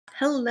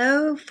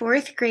Hello,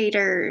 fourth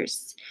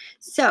graders.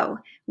 So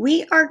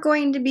we are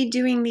going to be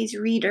doing these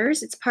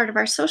readers. It's part of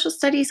our social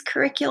studies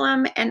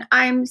curriculum, and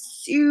I'm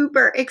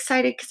super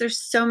excited because there's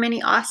so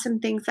many awesome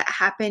things that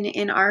happen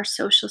in our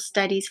social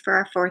studies for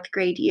our fourth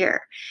grade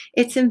year.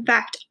 It's in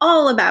fact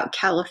all about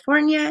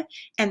California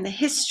and the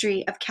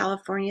history of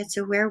California,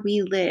 so where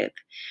we live.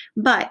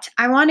 But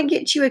I want to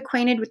get you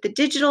acquainted with the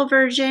digital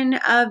version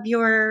of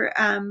your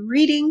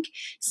reading,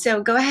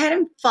 so go ahead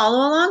and follow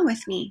along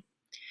with me.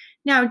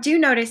 Now, do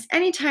notice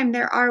anytime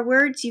there are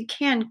words, you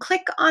can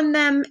click on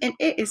them and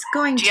it is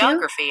going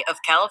Geography of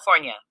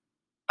California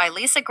by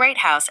Lisa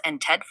Greathouse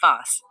and Ted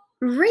Foss.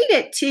 Read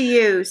it to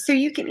you. So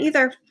you can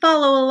either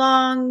follow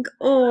along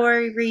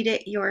or read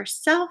it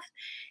yourself.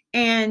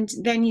 And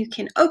then you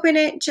can open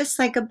it just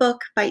like a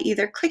book by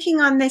either clicking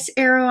on this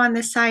arrow on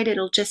the side,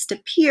 it'll just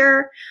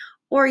appear,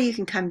 or you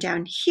can come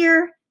down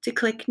here to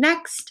click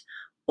next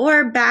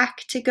or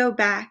back to go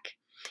back.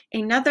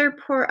 Another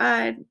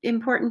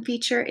important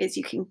feature is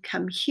you can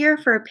come here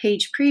for a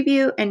page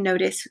preview and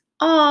notice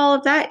all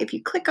of that if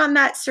you click on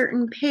that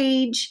certain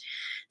page.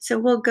 So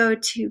we'll go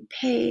to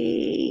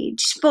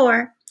page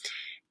 4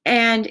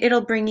 and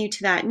it'll bring you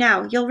to that.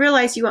 Now you'll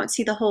realize you won't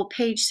see the whole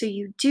page, so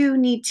you do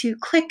need to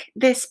click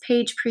this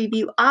page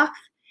preview off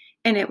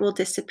and it will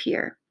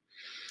disappear.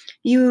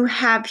 You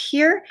have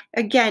here,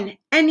 again,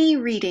 any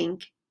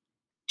reading.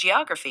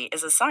 Geography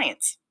is a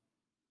science.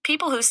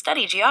 People who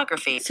study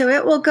geography. So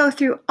it will go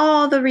through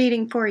all the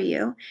reading for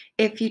you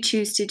if you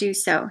choose to do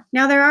so.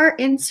 Now there are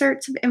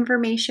inserts of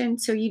information,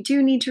 so you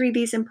do need to read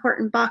these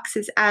important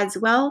boxes as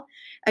well.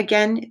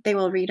 Again, they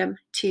will read them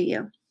to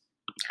you.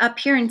 Up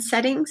here in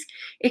settings,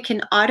 it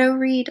can auto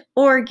read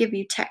or give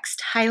you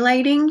text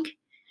highlighting.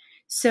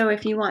 So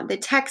if you want the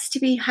text to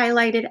be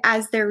highlighted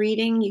as they're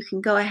reading, you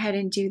can go ahead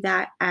and do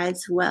that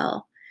as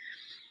well.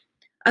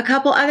 A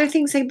couple other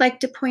things I'd like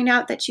to point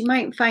out that you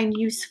might find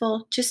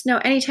useful. Just know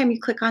anytime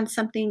you click on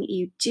something,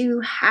 you do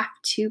have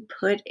to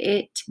put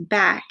it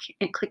back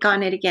and click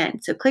on it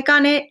again. So click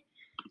on it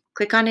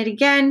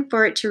again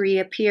for it to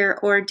reappear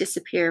or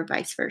disappear,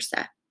 vice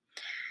versa.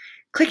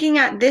 Clicking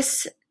at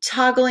this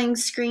toggling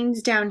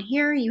screens down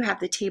here, you have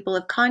the table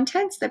of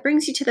contents that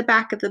brings you to the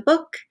back of the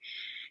book.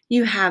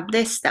 You have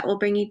this that will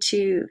bring you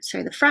to,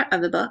 the front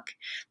of the book.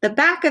 The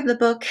back of the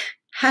book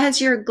has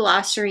your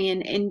glossary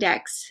and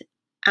index.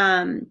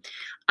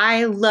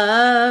 I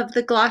love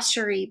the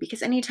glossary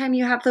because anytime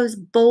you have those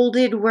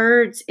bolded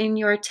words in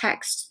your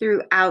text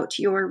throughout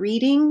your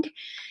reading,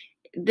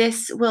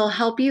 this will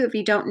help you. If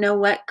you don't know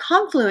what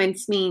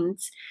confluence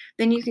means,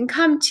 then you can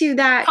come to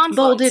that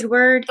bolded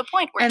word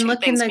and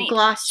look in the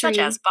glossary, such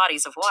as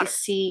bodies of water, to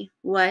see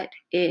what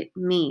it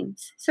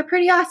means. So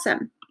pretty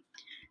awesome.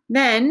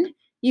 Then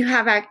you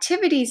have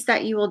activities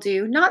that you will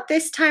do, not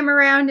this time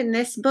around in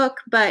this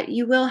book, but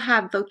you will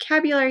have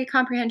vocabulary,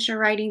 comprehension,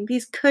 writing.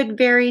 These could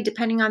vary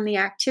depending on the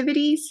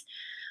activities,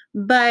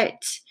 but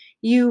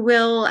you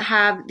will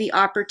have the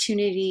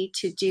opportunity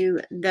to do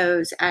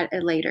those at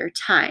a later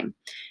time.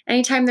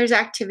 Anytime there's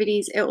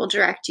activities, it will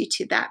direct you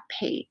to that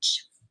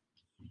page.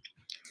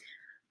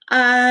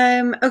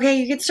 Okay,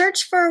 you can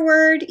search for a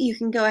word, you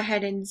can go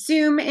ahead and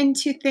zoom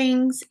into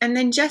things, and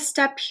then just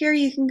up here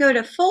you can go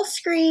to full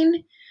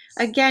screen.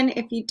 Again,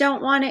 if you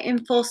don't want it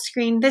in full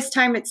screen, this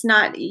time it's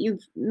not,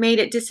 you've made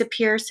it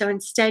disappear, so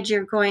instead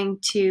you're going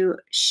to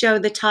show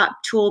the top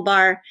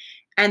toolbar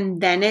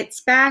and then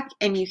it's back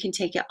and you can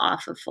take it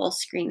off of full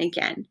screen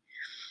again.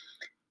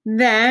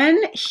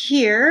 Then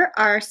here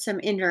are some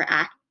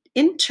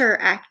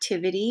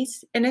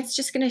interactivities, and it's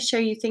just going to show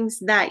you things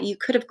that you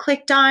could have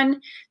clicked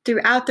on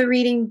throughout the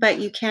reading, but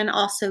you can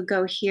also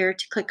go here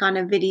to click on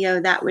a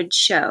video that would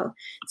show.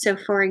 So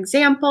for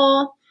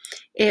example,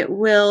 it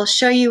will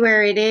show you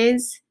where it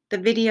is, the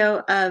video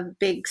of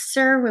Big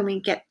Sur when we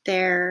get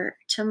there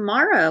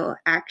tomorrow,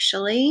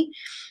 actually.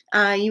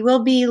 You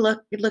will be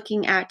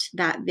looking at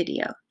that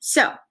video.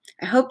 So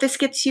I hope this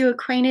gets you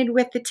acquainted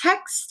with the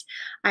text.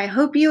 I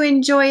hope you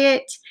enjoy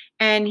it.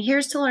 And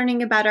here's to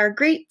learning about our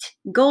great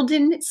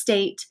golden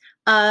state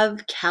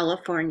of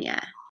California.